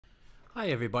Hi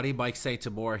everybody, Mike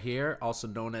Tabor here, also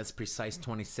known as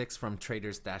Precise26 from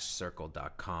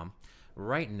traders-circle.com.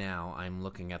 Right now I'm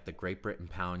looking at the Great Britain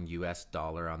pound US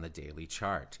dollar on the daily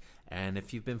chart. And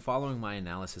if you've been following my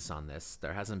analysis on this,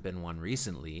 there hasn't been one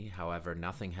recently. However,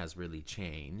 nothing has really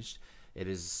changed. It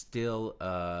is still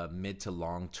a mid to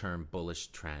long-term bullish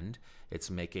trend. It's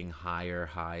making higher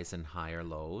highs and higher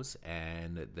lows,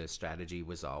 and the strategy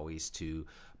was always to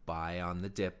buy on the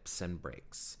dips and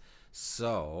breaks.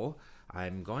 So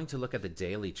I'm going to look at the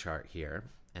daily chart here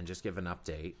and just give an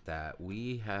update that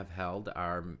we have held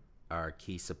our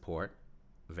key support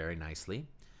very nicely.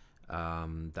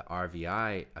 The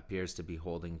RVI appears to be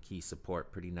holding key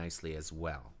support pretty nicely as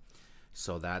well.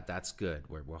 So that's good.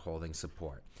 We're holding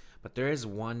support. But there is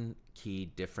one key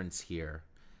difference here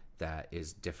that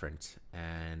is different,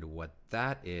 and what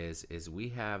that is we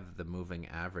have the moving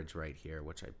average right here,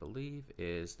 which I believe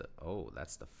is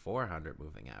that's the 400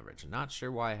 moving average. Not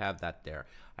sure why I have that there.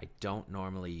 I don't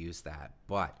normally use that,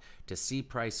 but to see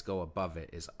price go above it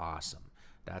is awesome.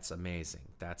 That's amazing.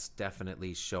 That's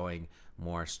definitely showing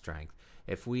more strength.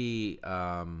 If we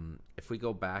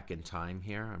go back in time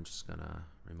here, I'm just gonna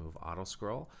remove auto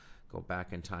scroll, go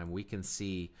back in time, we can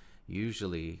see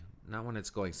usually, not when it's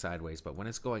going sideways, but when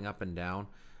it's going up and down,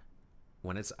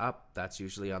 when it's up, that's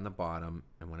usually on the bottom,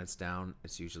 and when it's down,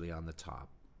 it's usually on the top.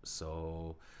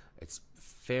 So it's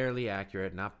fairly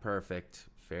accurate, not perfect,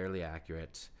 fairly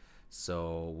accurate.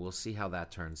 So we'll see how that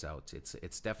turns out.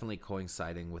 It's definitely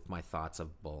coinciding with my thoughts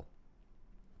of bull.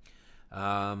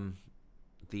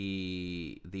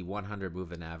 The 100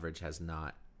 moving average has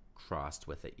not crossed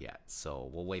with it yet, so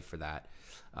we'll wait for that.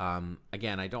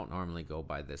 Again, I don't normally go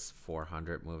by this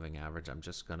 400 moving average. I'm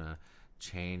just gonna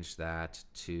change that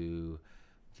to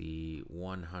the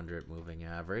 100 moving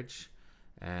average,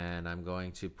 and I'm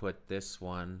going to put this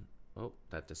one, oh,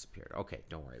 that disappeared. Okay,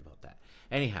 don't worry about that.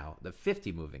 Anyhow, the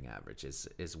 50 moving average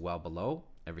is well below.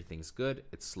 Everything's good.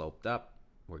 It's sloped up.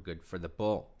 We're good for the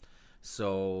bull.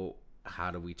 So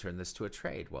how do we turn this to a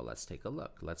trade? Well, let's take a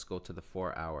look. Let's go to the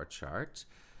 4-hour chart,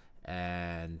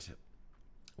 and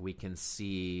we can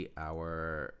see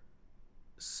our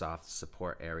soft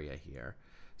support area here.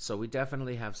 So we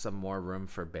definitely have some more room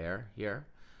for bear here,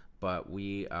 but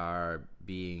we are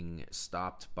being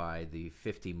stopped by the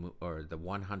 50 or the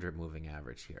 100 moving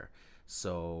average here.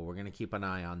 So we're going to keep an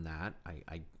eye on that.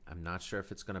 I'm not sure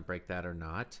if it's going to break that or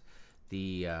not.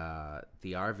 The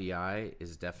RVI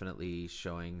is definitely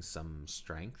showing some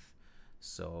strength,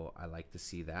 so I like to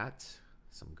see that.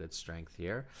 Some good strength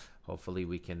here. Hopefully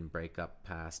we can break up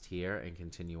past here and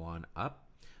continue on up,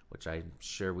 which I'm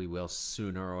sure we will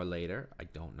sooner or later. I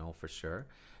don't know for sure.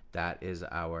 That is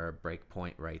our break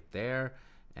point right there,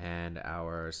 and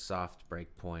our soft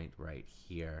break point right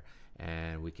here.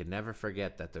 And we can never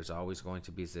forget that there's always going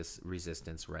to be this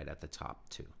resistance right at the top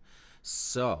too.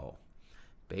 So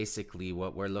basically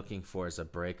what we're looking for is a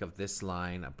break of this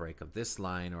line, a break of this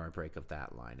line, or a break of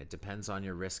that line. It depends on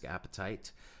your risk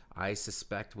appetite. I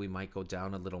suspect we might go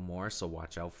down a little more, so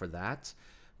watch out for that.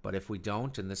 But if we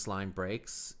don't and this line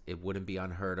breaks, it wouldn't be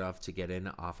unheard of to get in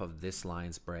off of this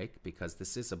line's break, because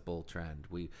this is a bull trend.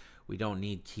 We don't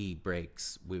need key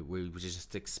breaks. We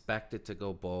just expect it to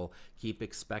go bull, keep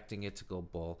expecting it to go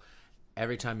bull.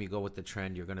 Every time you go with the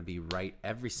trend, you're going to be right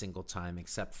every single time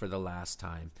except for the last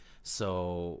time.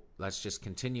 So let's just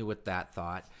continue with that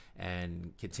thought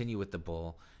and continue with the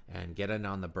bull and get in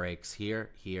on the breaks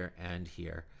here, here, and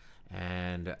here.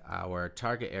 And our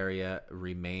target area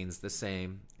remains the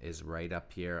same, is right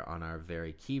up here on our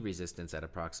very key resistance at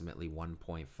approximately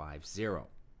 1.50.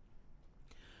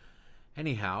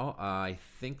 Anyhow, I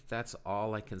think that's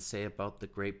all I can say about the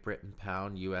Great Britain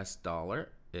pound US dollar.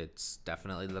 It's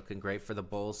definitely looking great for the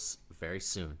bulls very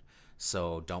soon.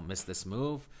 So don't miss this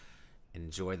move.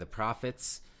 Enjoy the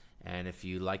profits. And if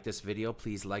you like this video,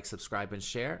 please like, subscribe, and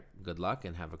share. Good luck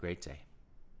and have a great day.